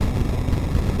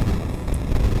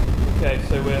Okay,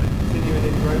 so we're continuing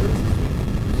in Romans, as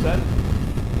we've said.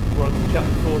 We're on to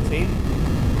chapter 14.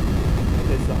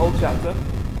 It's the whole chapter,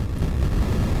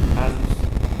 and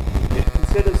it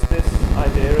considers this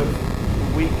idea of the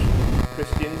weak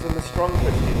Christians and the strong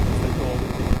Christians, as they're called in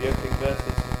the opening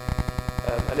verses.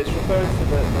 And it's referring to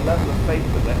the level of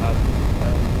faith that they have.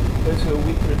 Those who are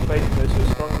weaker in faith, those who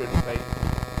are stronger in faith.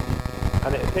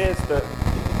 And it appears that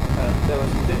there are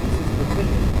some differences of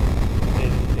opinion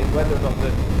in whether or not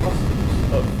the customs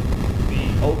of the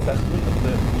Old Testament, of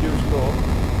the Jewish law,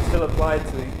 still applied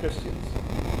to these Christians.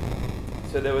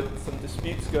 So there were some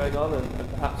disputes going on, and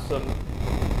perhaps some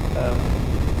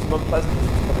unpleasantness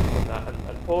coming from that.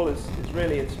 And Paul is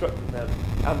really instructing them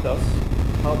and us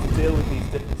how to deal with these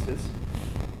differences,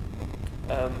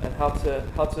 and how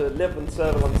to live and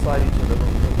serve alongside each other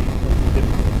when these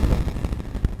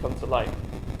differences come to light.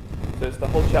 So it's the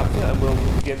whole chapter, and we'll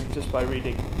begin just by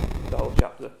reading the whole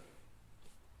chapter.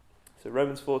 So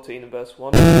Romans 14 and verse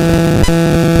 1. Let no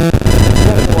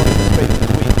one who spake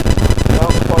this week,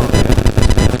 without quarrelling over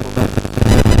despicable matters.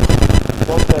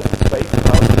 One person spake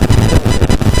about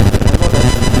quarrelling, and another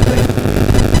spake of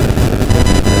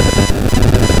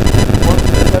one who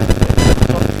eats everything does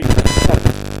not treat with contempt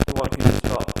the one who does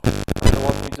not, and the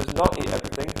one who does not eat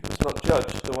everything does not judge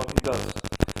the one who does,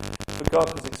 for God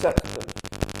has accepted them.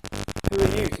 Who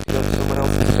are you to judge someone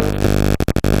else's servant?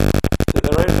 That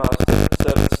their own master, the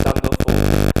servants stand or fall,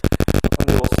 and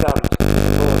they will stand, and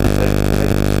the Lord is able to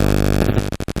make them stand.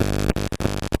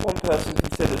 One person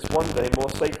considers one day more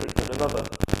sacred than another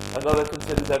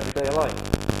considers every day alike.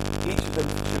 Each of them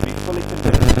should be fully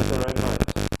convinced in their own mind.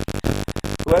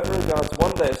 Whoever regards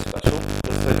one day as special,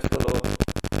 does so to the Lord.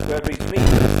 Whoever eats meat,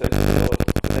 does so to the Lord,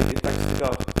 and they give thanks to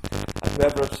God. And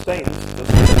whoever abstains,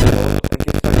 does so to the Lord, and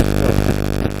gives thanks to God.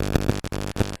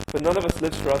 For none of us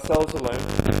lives for ourselves alone,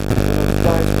 and none of us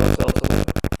dies for ourselves alone.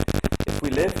 If we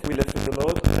live for the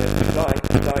Lord, and if we die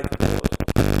for the Lord.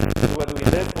 So whether we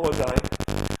live or die,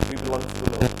 we belong to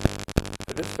the Lord.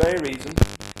 For this very reason,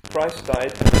 Christ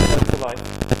died and returned to life,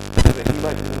 so that he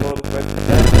might be the Lord of both the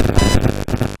dead and the living.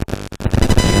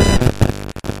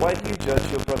 Why do you judge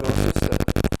your brother or sister?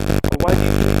 Or why do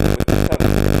you treat them with contempt?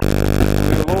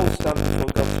 We will all stand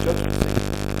before God's judgment seat.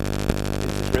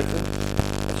 It is written,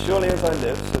 "As surely as I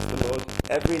live, says the Lord,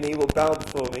 every knee will bow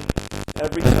before me,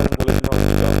 every tongue will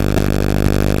acknowledge God."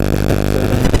 So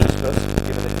let each of us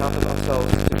give an account of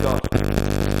ourselves to God.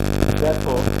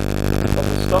 Therefore, let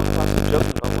us stop passing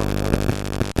judgment on one another.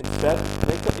 Instead,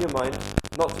 make up your mind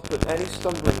not to put any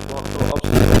stumbling block or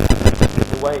obstacle in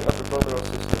the way of a brother or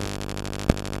sister.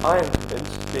 I am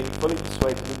convinced, being fully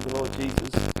persuaded in the Lord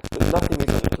Jesus, that nothing is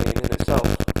unclean in itself.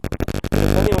 But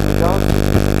if anyone regards it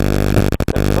as unclean, then for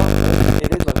that person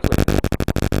it is unclean.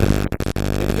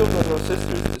 If your brother or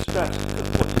sister is distressed because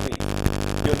of what you eat,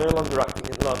 you are no longer acting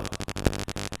in love.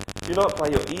 Do not by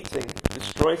your eating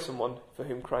destroy someone for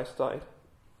whom Christ died.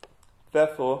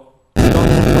 Therefore, do not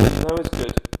let what you know is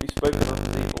good be spoken of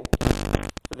as evil.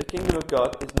 For the kingdom of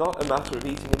God is not a matter of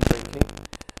eating and drinking,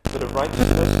 but of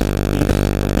righteousness and peace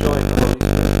and joy in the Holy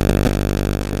Spirit.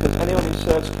 Because anyone who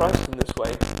serves Christ in this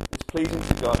way is pleasing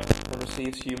to God and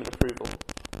receives human approval.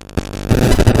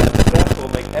 Let us therefore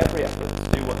make every effort to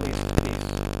do what leads to peace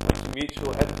and to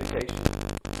mutual edification.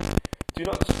 Do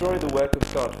not destroy the work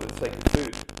of God for the sake of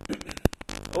food.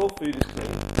 All food is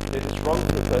clean, and it is wrong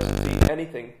for a person to eat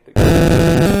anything that goes into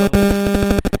his stomach.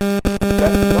 It's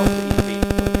better not to eat meat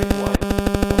or drink wine,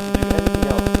 or to do anything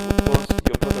else that will cause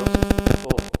your brother or sister to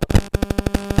fall.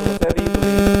 So whatever you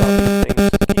believe about these things,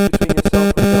 keep between yourself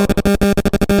and God.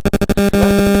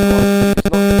 Whoever is one does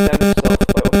not condemn himself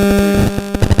by what he proves,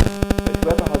 but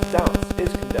whoever has doubts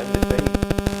is condemned if they eat,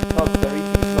 because their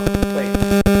eating is not from faith.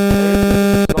 Their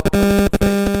eating does not come from faith, but sin.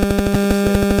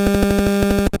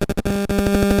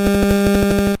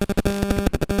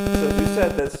 So as we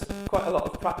said, there's quite a lot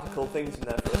of practical things in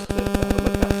there for us to have a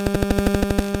look at.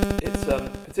 It's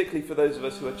particularly for those of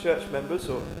us who are church members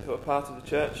or who are part of the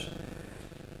church.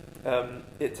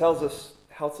 It tells us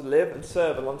how to live and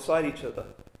serve alongside each other.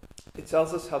 It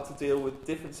tells us how to deal with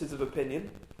differences of opinion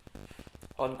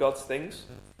on God's things.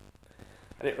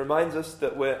 And it reminds us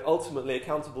that we're ultimately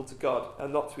accountable to God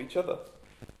and not to each other.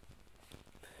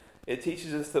 It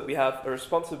teaches us that we have a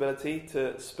responsibility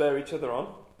to spur each other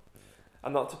on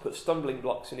and not to put stumbling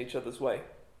blocks in each other's way.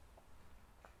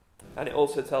 And it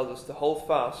also tells us to hold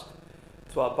fast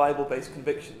to our Bible-based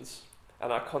convictions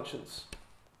and our conscience.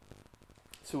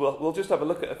 So we'll just have a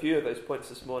look at a few of those points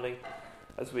this morning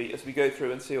as we go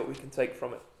through and see what we can take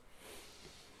from it.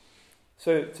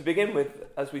 So to begin with,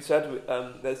 as we said,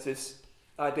 there's this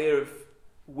idea of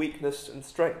weakness and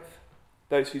strength.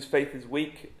 Those whose faith is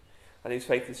weak and whose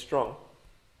faith is strong.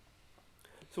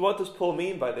 So what does Paul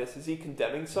mean by this? Is he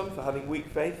condemning some for having weak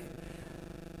faith?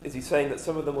 Is he saying that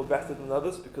some of them were better than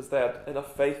others because they had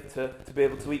enough faith to be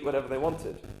able to eat whatever they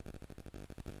wanted?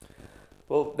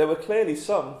 Well, there were clearly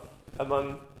some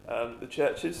among the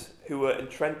churches who were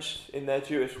entrenched in their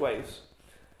Jewish ways.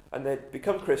 And they'd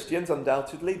become Christians,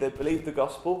 undoubtedly. They believed the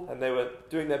gospel and they were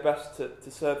doing their best to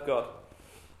serve God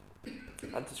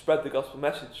and to spread the gospel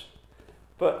message.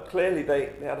 But clearly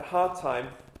they had a hard time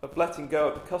of letting go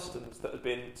of the customs that had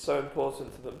been so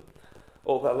important to them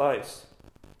all their lives.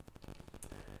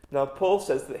 Now, Paul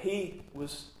says that he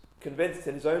was convinced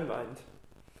in his own mind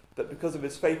that because of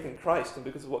his faith in Christ and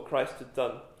because of what Christ had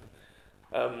done,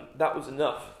 that was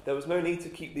enough. There was no need to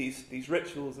keep these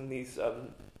rituals and these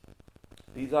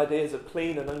ideas of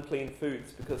clean and unclean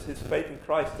foods, because his faith in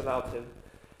Christ allowed him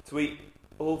to eat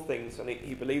all things, and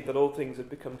he believed that all things had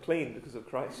become clean because of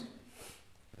Christ.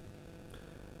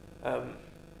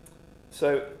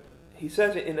 So he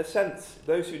says, in a sense,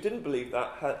 those who didn't believe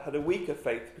that had a weaker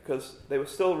faith because they were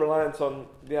still reliant on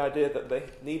the idea that they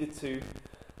needed to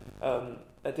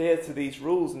adhere to these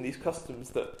rules and these customs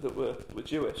that were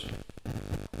Jewish.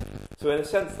 So in a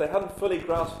sense, they hadn't fully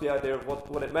grasped the idea of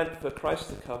what it meant for Christ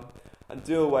to come and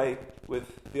do away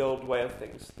with the old way of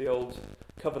things, the old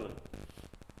covenant.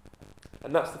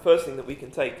 And that's the first thing that we can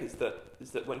take, is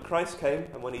that when Christ came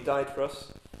and when he died for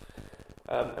us,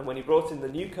 and when he brought in the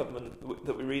new covenant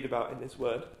that we read about in his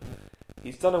word,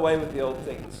 he's done away with the old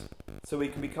things. So we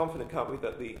can be confident, can't we,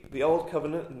 that the old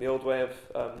covenant and the old way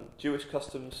of Jewish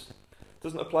customs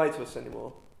doesn't apply to us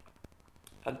anymore.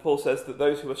 And Paul says that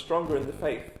those who are stronger in the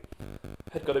faith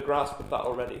had got a grasp of that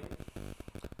already.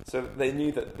 So they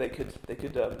knew that they could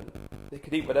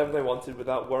eat whatever they wanted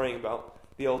without worrying about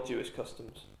the old Jewish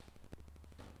customs.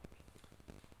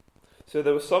 So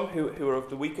there were some who were of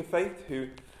the weaker faith, who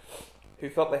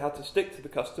felt they had to stick to the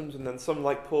customs, and then some,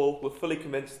 like Paul, were fully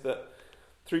convinced that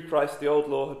through Christ the old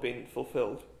law had been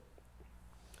fulfilled.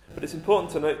 But it's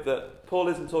important to note that Paul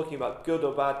isn't talking about good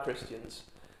or bad Christians,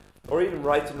 or even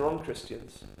right and wrong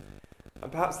Christians.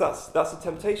 And perhaps that's a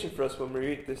temptation for us when we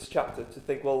read this chapter, to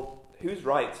think, well, who's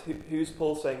right? Who's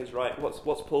Paul saying is right? What's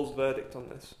Paul's verdict on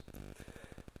this?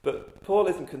 But Paul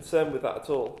isn't concerned with that at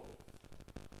all.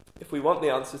 If we want the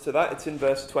answer to that, it's in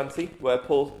verse 20, where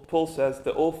Paul says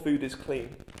that all food is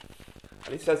clean.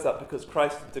 And he says that because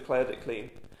Christ had declared it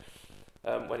clean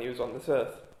when he was on this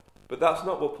earth. But that's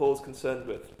not what Paul's concerned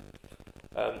with.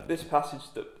 This passage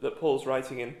that Paul's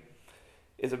writing in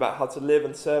is about how to live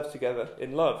and serve together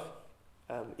in love,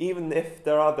 even if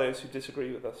there are those who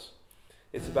disagree with us.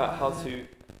 It's about how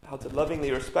to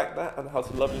lovingly respect that and how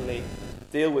to lovingly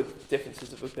deal with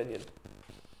differences of opinion.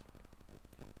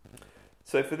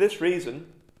 So for this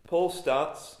reason, Paul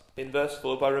starts in verse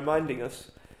 4 by reminding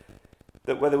us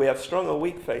that whether we have strong or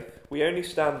weak faith, we only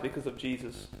stand because of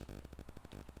Jesus.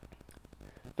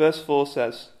 Verse 4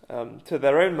 says, to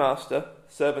their own master,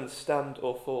 servants stand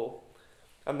or fall,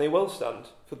 and they will stand,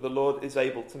 for the Lord is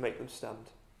able to make them stand.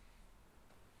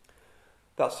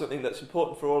 That's something that's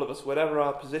important for all of us, whatever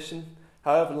our position,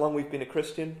 however long we've been a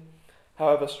Christian,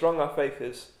 however strong our faith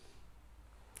is.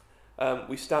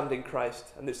 We stand in Christ,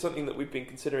 and it's something that we've been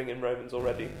considering in Romans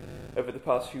already over the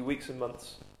past few weeks and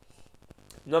months.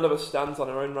 None of us stands on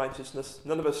our own righteousness.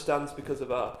 None of us stands because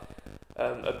of our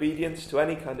obedience to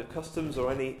any kind of customs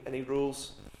or any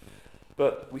rules,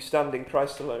 but we stand in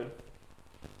Christ alone.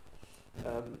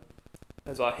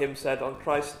 As our hymn said, on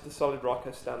Christ the solid rock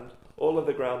I stand, all of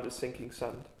the ground is sinking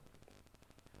sand.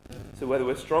 So whether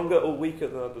we're stronger or weaker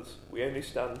than others, we only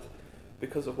stand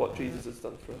because of what Jesus has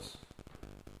done for us.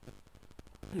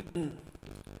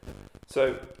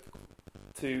 So,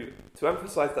 to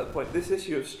emphasize that point, this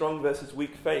issue of strong versus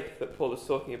weak faith that Paul is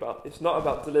talking about, it's not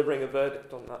about delivering a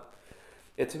verdict on that.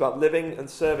 It's about living and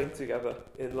serving together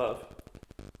in love.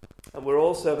 And we're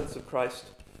all servants of Christ,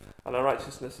 and our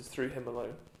righteousness is through him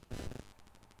alone.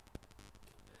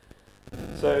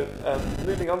 So,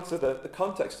 moving on to the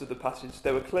context of the passage,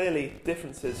 there were clearly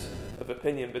differences of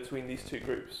opinion between these two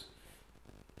groups.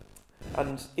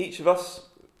 And each of us,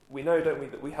 we know, don't we,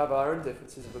 that we have our own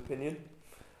differences of opinion.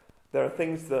 There are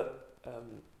things that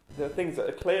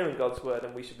are clear in God's word,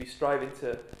 and we should be striving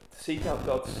to seek out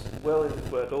God's will in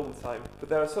his word all the time. But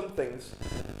there are some things,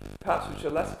 perhaps, which are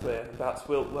less clear, and perhaps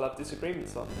we'll have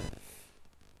disagreements on.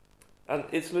 And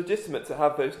it's legitimate to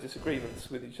have those disagreements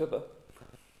with each other.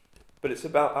 But it's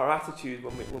about our attitude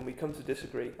when we come to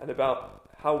disagree, and about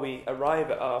how we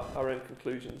arrive at our own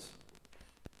conclusions.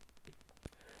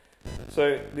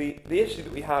 So the issue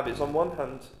that we have is, on one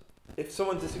hand, if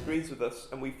someone disagrees with us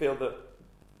and we feel that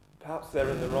perhaps they're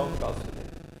in the wrong about something,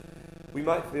 we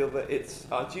might feel that it's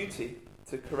our duty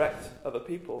to correct other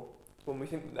people when we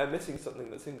think that they're missing something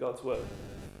that's in God's word.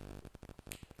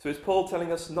 So is Paul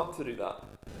telling us not to do that?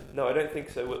 No, I don't think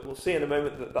so. We'll see in a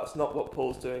moment that that's not what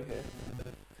Paul's doing here.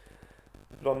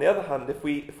 But on the other hand, if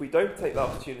we don't take the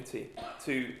opportunity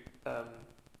to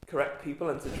correct people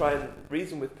and to try and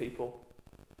reason with people,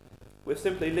 we're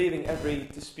simply leaving every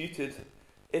disputed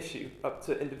issue up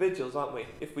to individuals, aren't we?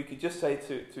 If we could just say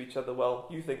to each other, well,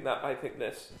 you think that, I think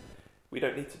this, we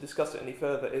don't need to discuss it any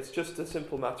further. It's just a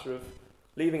simple matter of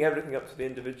leaving everything up to the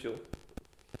individual.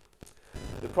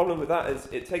 The problem with that is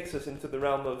it takes us into the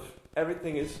realm of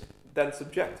everything is then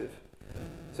subjective.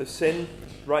 So sin,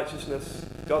 righteousness,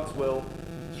 God's will,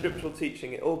 scriptural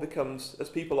teaching, it all becomes, as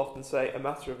people often say, a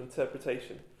matter of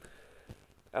interpretation.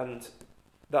 And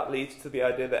that leads to the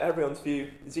idea that everyone's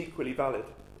view is equally valid.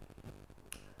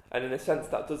 And in a sense,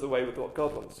 that does away with what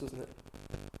God wants, doesn't it?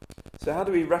 So how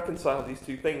do we reconcile these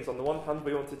two things? On the one hand,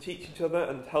 we want to teach each other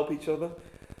and help each other.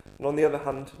 And on the other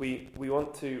hand, we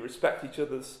want to respect each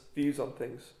other's views on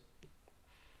things.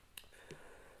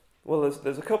 Well,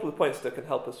 there's a couple of points that can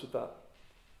help us with that.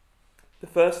 The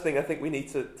first thing I think we need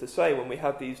to say when we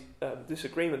have these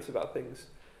disagreements about things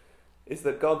is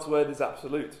that God's word is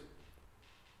absolute.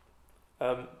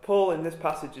 Paul in this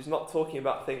passage is not talking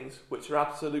about things which are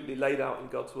absolutely laid out in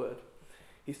God's word.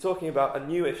 He's talking about a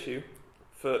new issue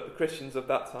for the Christians of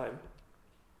that time.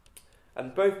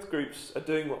 And both groups are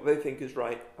doing what they think is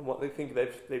right and what they think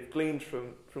they've gleaned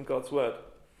from God's word.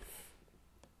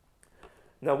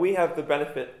 Now we have the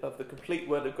benefit of the complete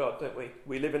word of God, don't we?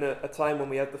 We live in a time when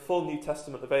we have the full New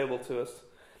Testament available to us.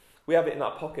 We have it in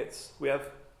our pockets. We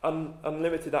have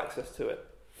unlimited access to it.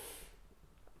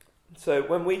 So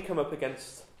when we come up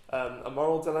against a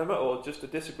moral dilemma or just a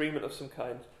disagreement of some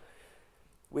kind,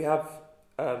 we have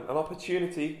an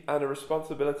opportunity and a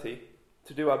responsibility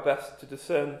to do our best to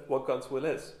discern what God's will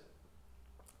is.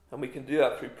 And we can do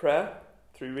that through prayer,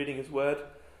 through reading his word,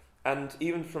 and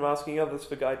even from asking others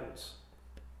for guidance.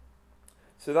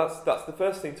 So that's the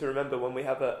first thing to remember when we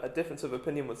have a difference of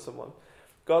opinion with someone.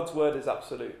 God's word is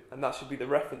absolute, and that should be the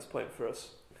reference point for us.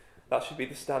 That should be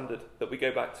the standard that we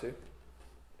go back to.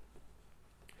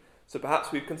 So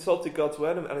perhaps we've consulted God's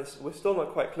word and we're still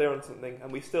not quite clear on something,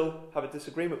 and we still have a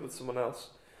disagreement with someone else.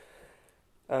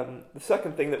 The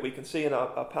second thing that we can see in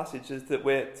our passage is that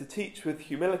we're to teach with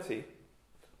humility,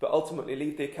 but ultimately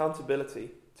leave the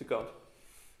accountability to God.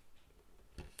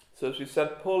 So as we've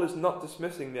said, Paul is not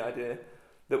dismissing the idea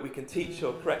that we can teach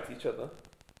or correct each other.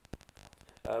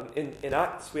 In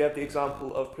Acts, we have the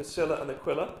example of Priscilla and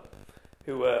Aquila,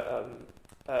 who were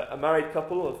a married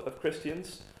couple of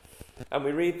Christians, and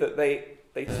we read that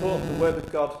they taught the word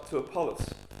of God to Apollos,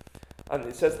 and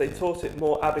it says they taught it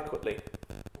more adequately.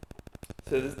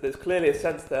 So there's clearly a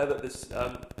sense there that this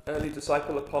early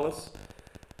disciple Apollos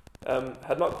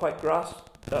had not quite grasped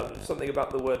something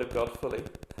about the word of God fully,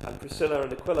 and Priscilla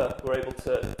and Aquila were able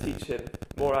to teach him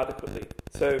more adequately.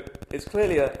 So it's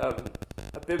clearly a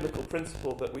biblical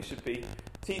principle that we should be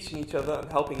teaching each other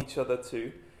and helping each other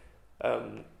to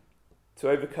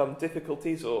overcome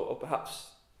difficulties or perhaps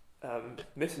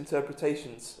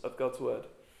misinterpretations of God's word.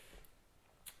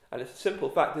 And it's a simple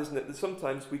fact, isn't it, that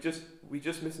sometimes we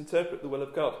just misinterpret the will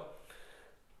of God.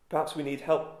 Perhaps we need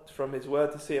help from his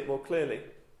word to see it more clearly.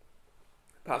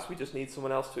 Perhaps we just need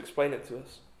someone else to explain it to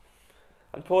us.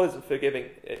 And Paul isn't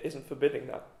forbidding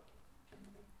that.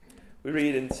 We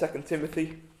read in 2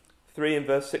 Timothy 3 and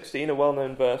verse 16, a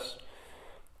well-known verse,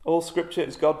 "All scripture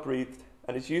is God-breathed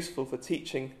and is useful for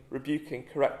teaching, rebuking,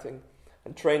 correcting,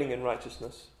 and training in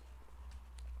righteousness."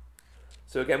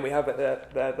 So again, we have it there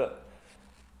that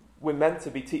we're meant to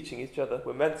be teaching each other.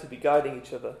 We're meant to be guiding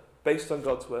each other based on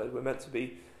God's word. We're meant to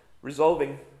be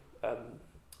resolving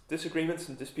disagreements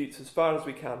and disputes as far as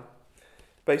we can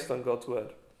based on God's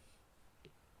word.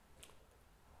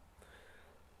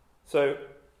 So,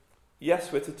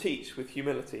 yes, we're to teach with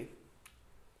humility,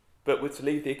 but we're to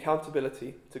leave the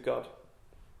accountability to God.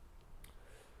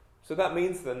 So that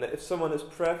means then that if someone has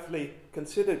prayerfully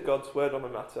considered God's word on a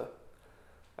matter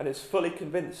and is fully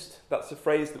convinced, that's a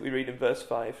phrase that we read in verse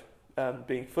 5,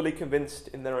 being fully convinced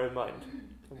in their own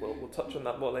mind. And we'll touch on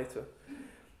that more later.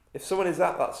 If someone is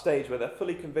at that stage where they're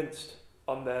fully convinced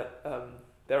on their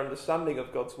understanding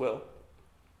of God's will,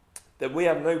 then we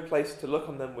have no place to look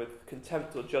on them with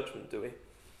contempt or judgment, do we?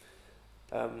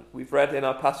 We've read in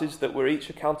our passage that we're each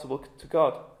accountable to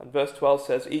God. And verse 12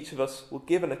 says, each of us will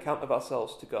give an account of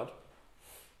ourselves to God.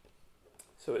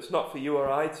 So it's not for you or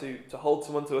I to hold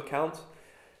someone to account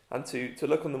and to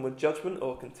look on them with judgment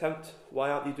or contempt.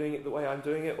 Why aren't you doing it the way I'm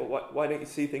doing it? Or why don't you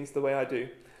see things the way I do?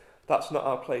 That's not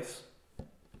our place.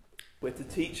 We're to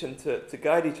teach and to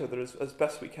guide each other as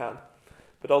best we can.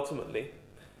 But ultimately,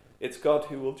 It's God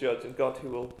who will judge, and God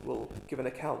who will give an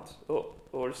account or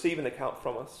receive an account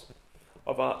from us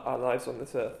of our lives on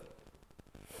this earth.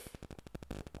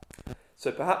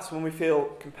 So perhaps when we feel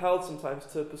compelled sometimes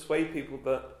to persuade people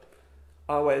that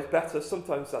our way is better,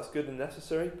 sometimes that's good and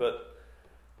necessary, but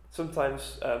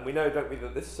sometimes we know, don't we,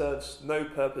 that this serves no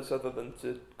purpose other than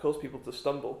to cause people to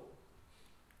stumble.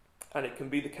 And it can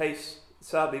be the case,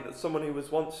 sadly, that someone who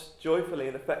was once joyfully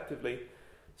and effectively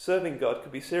serving God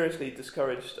could be seriously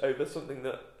discouraged over something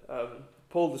that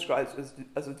Paul describes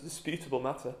as a disputable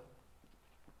matter.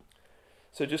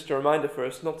 So just a reminder for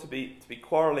us not to be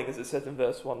quarrelling, as it says in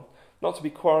verse 1, not to be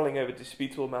quarrelling over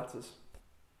disputable matters,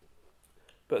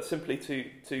 but simply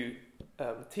to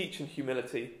teach in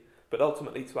humility, but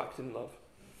ultimately to act in love.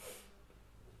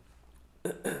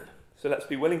 So let's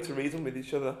be willing to reason with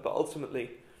each other, but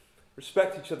ultimately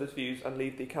respect each other's views and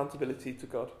leave the accountability to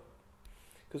God.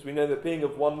 Because we know that being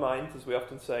of one mind, as we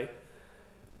often say,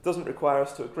 doesn't require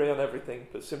us to agree on everything,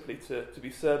 but simply to be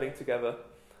serving together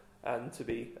and to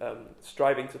be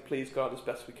striving to please God as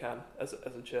best we can as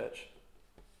a church.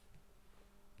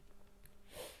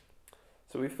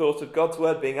 So we've thought of God's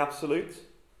word being absolute.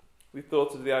 We've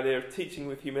thought of the idea of teaching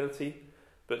with humility,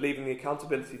 but leaving the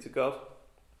accountability to God.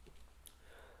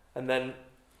 And then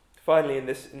finally in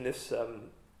this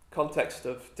context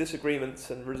of disagreements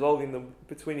and resolving them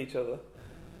between each other,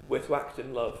 we're to act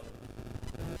in love.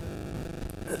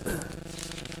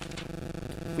 If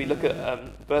we look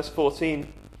at verse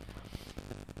 14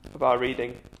 of our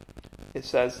reading, it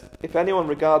says, "If anyone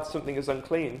regards something as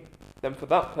unclean, then for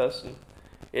that person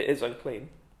it is unclean."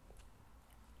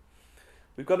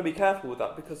 We've got to be careful with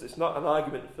that, because it's not an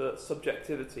argument for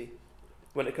subjectivity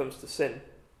when it comes to sin.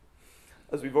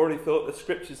 As we've already thought, the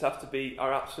scriptures have to be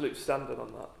our absolute standard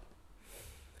on that.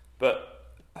 But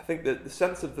I think that the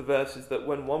sense of the verse is that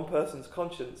when one person's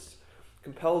conscience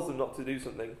compels them not to do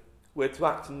something, we're to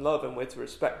act in love and we're to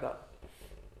respect that.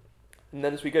 And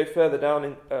then as we go further down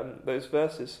in those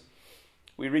verses,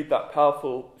 we read that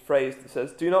powerful phrase that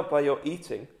says, "Do not by your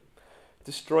eating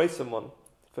destroy someone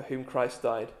for whom Christ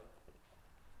died."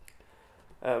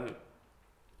 To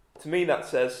me that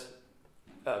says,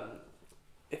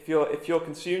 if you're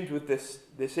consumed with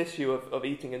this issue of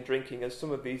eating and drinking, as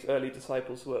some of these early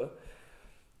disciples were,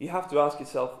 you have to ask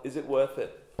yourself, is it worth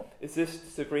it? Is this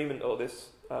disagreement or this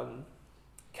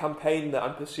campaign that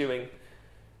I'm pursuing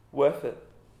worth it?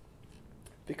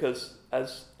 Because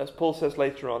as Paul says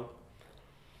later on,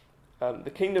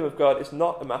 the kingdom of God is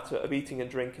not a matter of eating and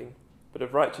drinking, but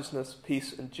of righteousness,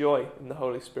 peace and joy in the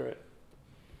Holy Spirit.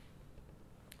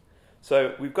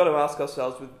 So we've got to ask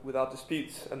ourselves with our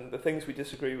disputes and the things we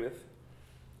disagree with,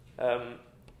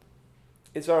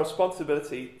 is our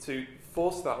responsibility to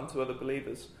force that onto other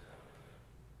believers?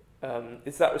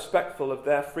 Is that respectful of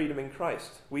their freedom in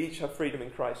Christ? We each have freedom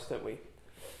in Christ, don't we?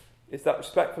 Is that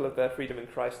respectful of their freedom in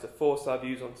Christ to force our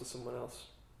views onto someone else?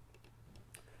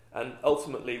 And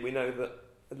ultimately, we know that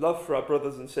love for our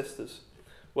brothers and sisters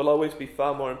will always be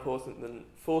far more important than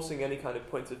forcing any kind of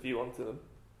point of view onto them.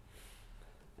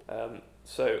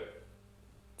 So,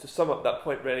 to sum up that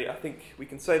point really, I think we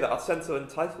can say that our sense of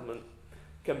entitlement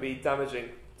can be damaging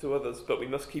to others, but we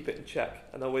must keep it in check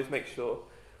and always make sure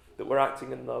that we're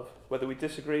acting in love. Whether we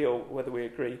disagree or whether we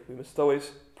agree, we must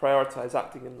always prioritise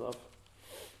acting in love.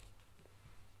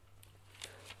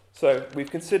 So, we've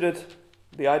considered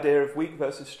the idea of weak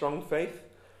versus strong faith.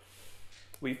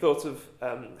 We thought of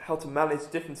how to manage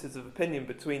differences of opinion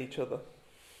between each other.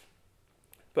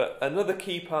 But another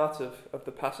key part of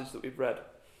the passage that we've read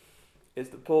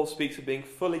is that Paul speaks of being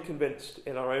fully convinced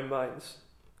in our own minds.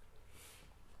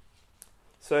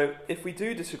 So if we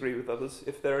do disagree with others,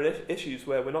 if there are issues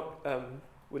where we're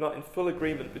not in full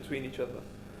agreement between each other,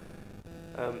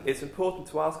 it's important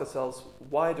to ask ourselves,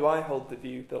 why do I hold the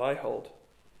view that I hold?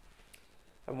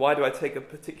 And why do I take a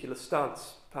particular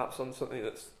stance, perhaps on something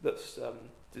that's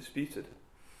disputed?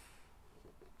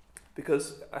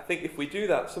 Because I think if we do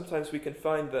that, sometimes we can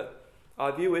find that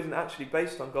our view isn't actually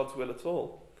based on God's will at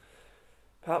all.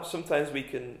 Perhaps sometimes we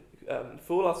can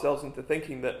fool ourselves into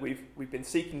thinking that we've been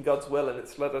seeking God's will and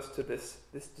it's led us to this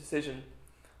decision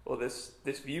or this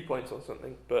viewpoint on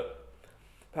something. But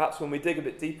perhaps when we dig a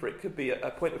bit deeper, it could be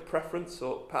a point of preference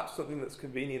or perhaps something that's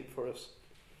convenient for us.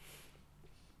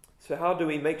 So how do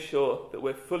we make sure that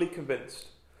we're fully convinced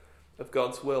of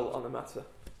God's will on a matter?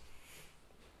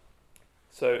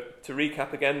 So, to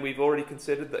recap again, we've already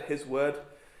considered that His word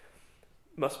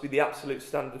must be the absolute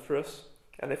standard for us.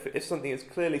 And if something is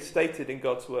clearly stated in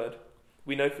God's word,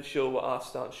 we know for sure what our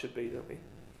stance should be, don't we?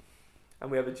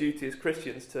 And we have a duty as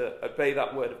Christians to obey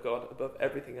that word of God above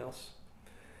everything else.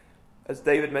 As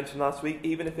David mentioned last week,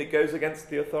 even if it goes against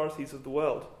the authorities of the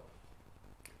world,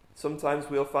 Sometimes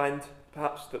we'll find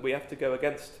perhaps that we have to go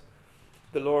against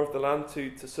the law of the land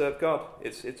to serve God.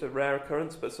 It's a rare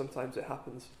occurrence, but sometimes it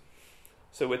happens.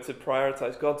 So we're to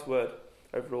prioritize God's word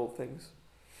over all things.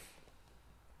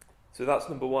 So that's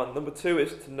number one. Number two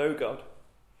is to know God.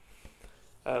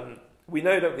 We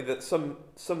know, don't we, that some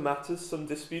matters, some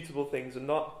disputable things are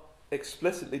not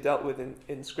explicitly dealt with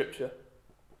in Scripture.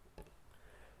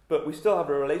 But we still have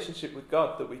a relationship with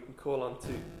God that we can call on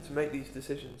to make these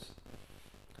decisions.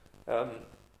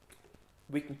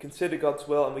 We can consider God's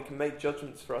will and we can make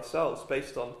judgments for ourselves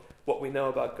based on what we know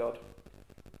about God.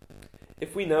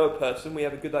 If we know a person, we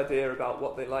have a good idea about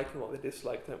what they like and what they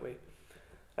dislike, don't we?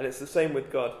 And it's the same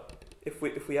with God. If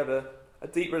we have a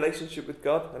deep relationship with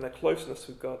God and a closeness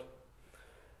with God,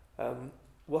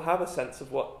 we'll have a sense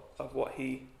of what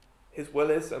His will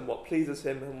is and what pleases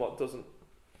Him and what doesn't.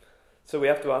 So we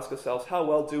have to ask ourselves, how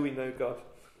well do we know God?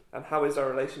 And how is our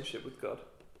relationship with God?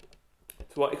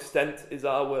 To what extent is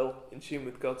our will in tune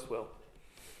with God's will?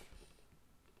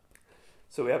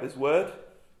 So we have His word,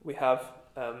 we have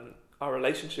our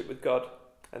relationship with God,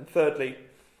 and thirdly,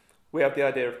 we have the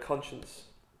idea of conscience.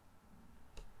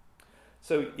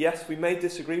 So yes, we may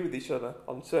disagree with each other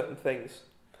on certain things,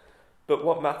 but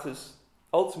what matters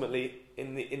ultimately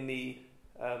in the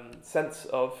sense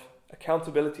of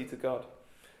accountability to God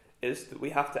is that we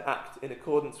have to act in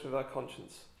accordance with our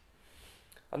conscience,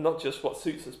 and not just what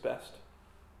suits us best.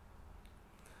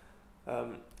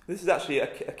 This is actually a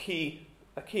key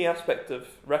aspect of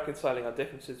reconciling our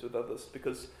differences with others,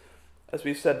 because, as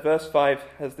we've said, verse 5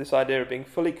 has this idea of being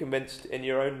fully convinced in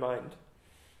your own mind.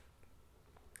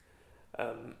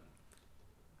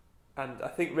 And I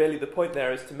think really the point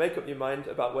there is to make up your mind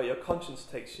about where your conscience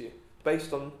takes you,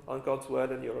 based on God's word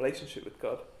and your relationship with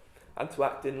God, and to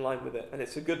act in line with it. And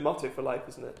it's a good motto for life,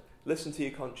 isn't it? Listen to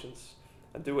your conscience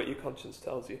and do what your conscience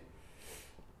tells you.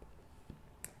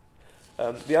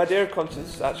 The idea of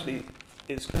conscience actually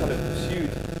is kind of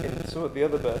pursued in some of the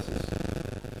other verses.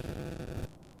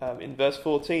 In verse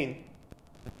 14,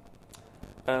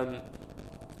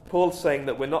 Paul's saying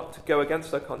that we're not to go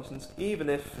against our conscience, even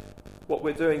if what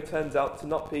we're doing turns out to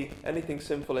not be anything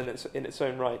sinful in its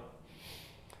own right.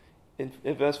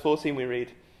 In verse 14 we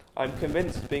read, "I'm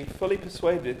convinced, being fully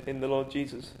persuaded in the Lord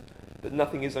Jesus, that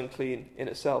nothing is unclean in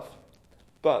itself.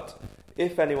 But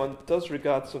if anyone does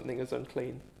regard something as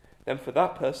unclean, then for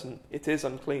that person it is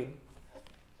unclean."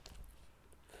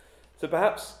 So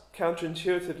perhaps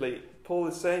counterintuitively, Paul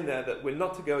is saying there that we're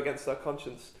not to go against our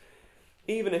conscience,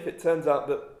 even if it turns out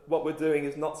that what we're doing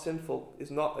is not sinful, is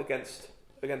not against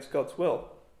God's will.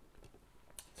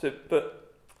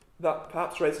 But that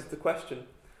perhaps raises the question,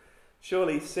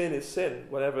 surely sin is sin,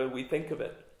 whatever we think of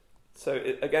it. So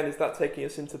again, is that taking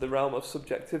us into the realm of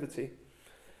subjectivity?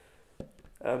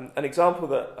 An example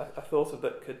that I thought of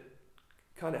that could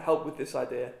kind of help with this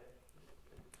idea.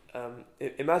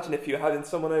 Imagine if you're having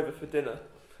someone over for dinner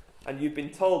and you've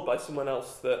been told by someone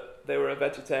else that they were a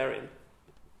vegetarian.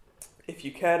 If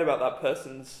you cared about that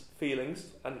person's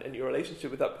feelings and your relationship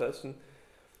with that person,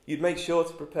 you'd make sure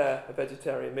to prepare a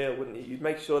vegetarian meal, wouldn't you? You'd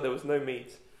make sure there was no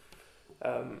meat,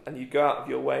 and you'd go out of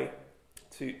your way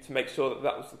to make sure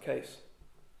that was the case.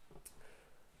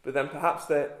 But then perhaps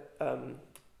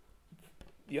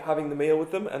you're having the meal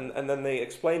with them, and then they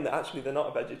explain that actually they're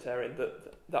not a vegetarian,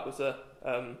 that was a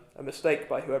mistake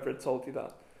by whoever had told you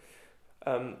that.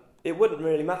 It wouldn't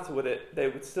really matter, would it? They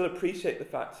would still appreciate the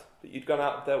fact that you'd gone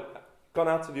out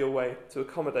of your way to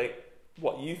accommodate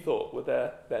what you thought were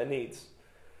their needs.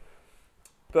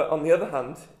 But on the other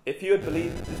hand, if you had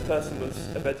believed that this person was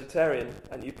a vegetarian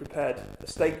and you prepared a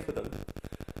steak for them,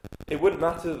 it wouldn't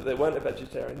matter that they weren't a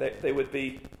vegetarian. They would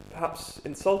be perhaps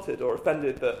insulted or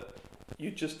offended that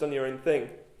you'd just done your own thing,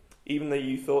 even though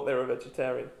you thought they were a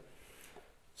vegetarian.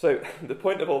 So the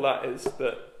point of all that is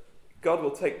that God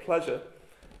will take pleasure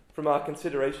from our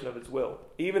consideration of His will,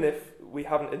 even if we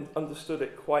haven't understood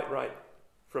it quite right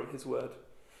from His word.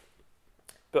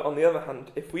 But on the other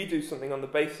hand, if we do something on the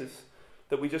basis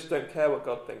that we just don't care what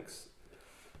God thinks,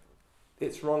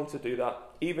 it's wrong to do that,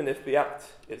 even if the act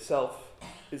itself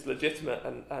is legitimate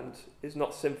and is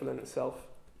not sinful in itself.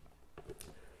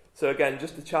 So again,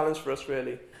 just a challenge for us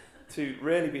really, to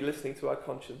really be listening to our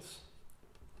conscience.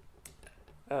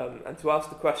 And to ask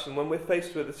the question, when we're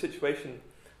faced with a situation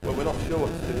where we're not sure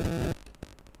what to do,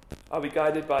 are we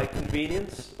guided by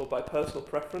convenience or by personal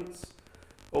preference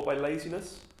or by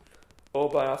laziness or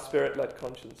by our spirit-led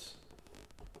conscience?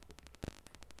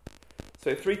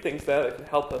 So 3 things there that can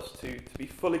help us to be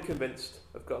fully convinced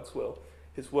of God's will: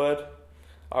 His word,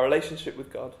 our relationship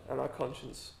with God, and our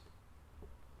conscience.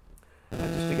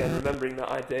 And just again remembering that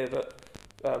idea that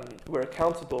we're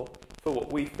accountable for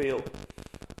what we feel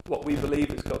what we believe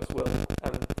is God's will,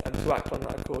 and to act on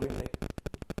that accordingly.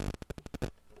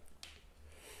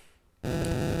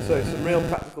 So some real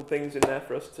practical things in there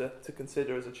for us to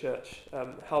consider as a church.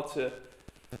 How to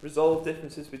resolve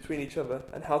differences between each other,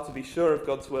 and how to be sure of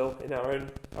God's will in our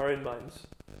own minds.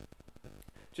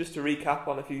 Just to recap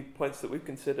on a few points that we've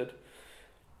considered,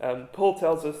 Paul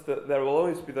tells us that there will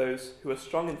always be those who are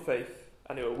strong in faith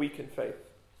and who are weak in faith.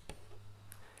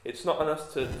 It's not on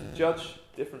us to judge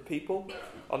different people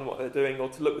on what they're doing, or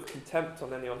to look with contempt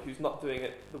on anyone who's not doing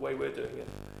it the way we're doing it.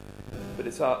 But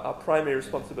it's our primary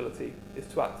responsibility is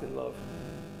to act in love.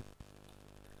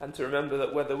 And to remember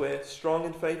that whether we're strong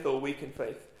in faith or weak in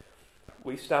faith,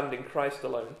 we stand in Christ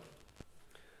alone.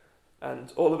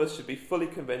 And all of us should be fully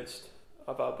convinced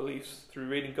of our beliefs through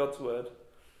reading God's word,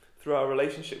 through our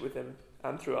relationship with him,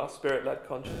 and through our spirit-led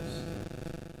conscience.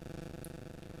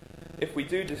 If we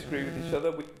do disagree with each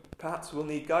other, perhaps we'll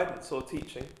need guidance or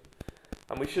teaching,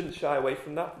 and we shouldn't shy away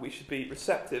from that. We should be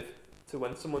receptive to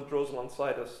when someone draws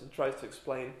alongside us and tries to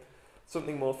explain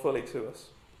something more fully to us.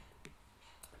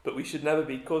 But we should never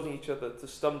be causing each other to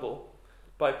stumble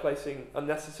by placing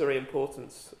unnecessary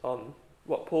importance on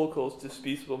what Paul calls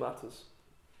disputable matters.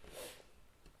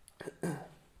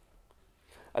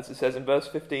 As it says in verse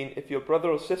 15, if your brother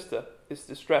or sister is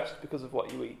distressed because of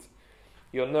what you eat,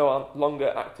 you're no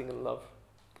longer acting in love.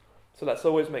 So let's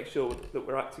always make sure that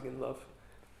we're acting in love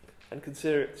and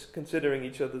considering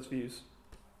each other's views.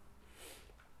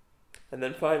 And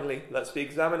then finally, let's be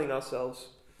examining ourselves,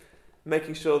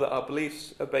 making sure that our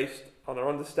beliefs are based on our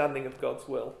understanding of God's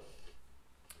will.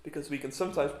 Because we can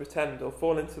sometimes pretend or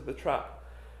fall into the trap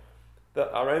that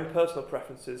our own personal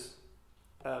preferences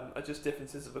are just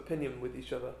differences of opinion with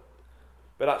each other.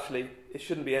 But actually, it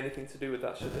shouldn't be anything to do with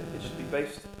that, should it? It should be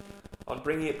based on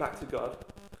bringing it back to God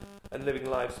and living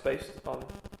lives based on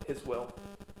his will.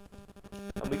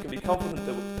 And we can be confident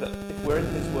that if we're in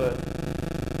his word,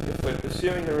 if we're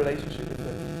pursuing a relationship with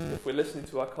him, if we're listening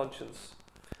to our conscience,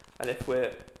 and if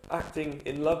we're acting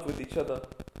in love with each other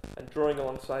and drawing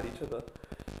alongside each other,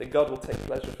 then God will take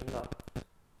pleasure from that.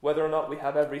 Whether or not we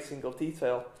have every single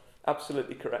detail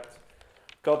absolutely correct,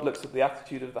 God looks at the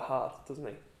attitude of the heart, doesn't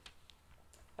he?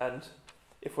 And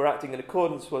if we're acting in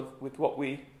accordance with what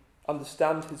we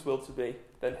understand his will to be,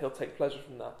 then he'll take pleasure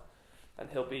from that, and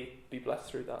he'll be blessed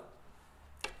through that.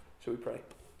 Shall we pray?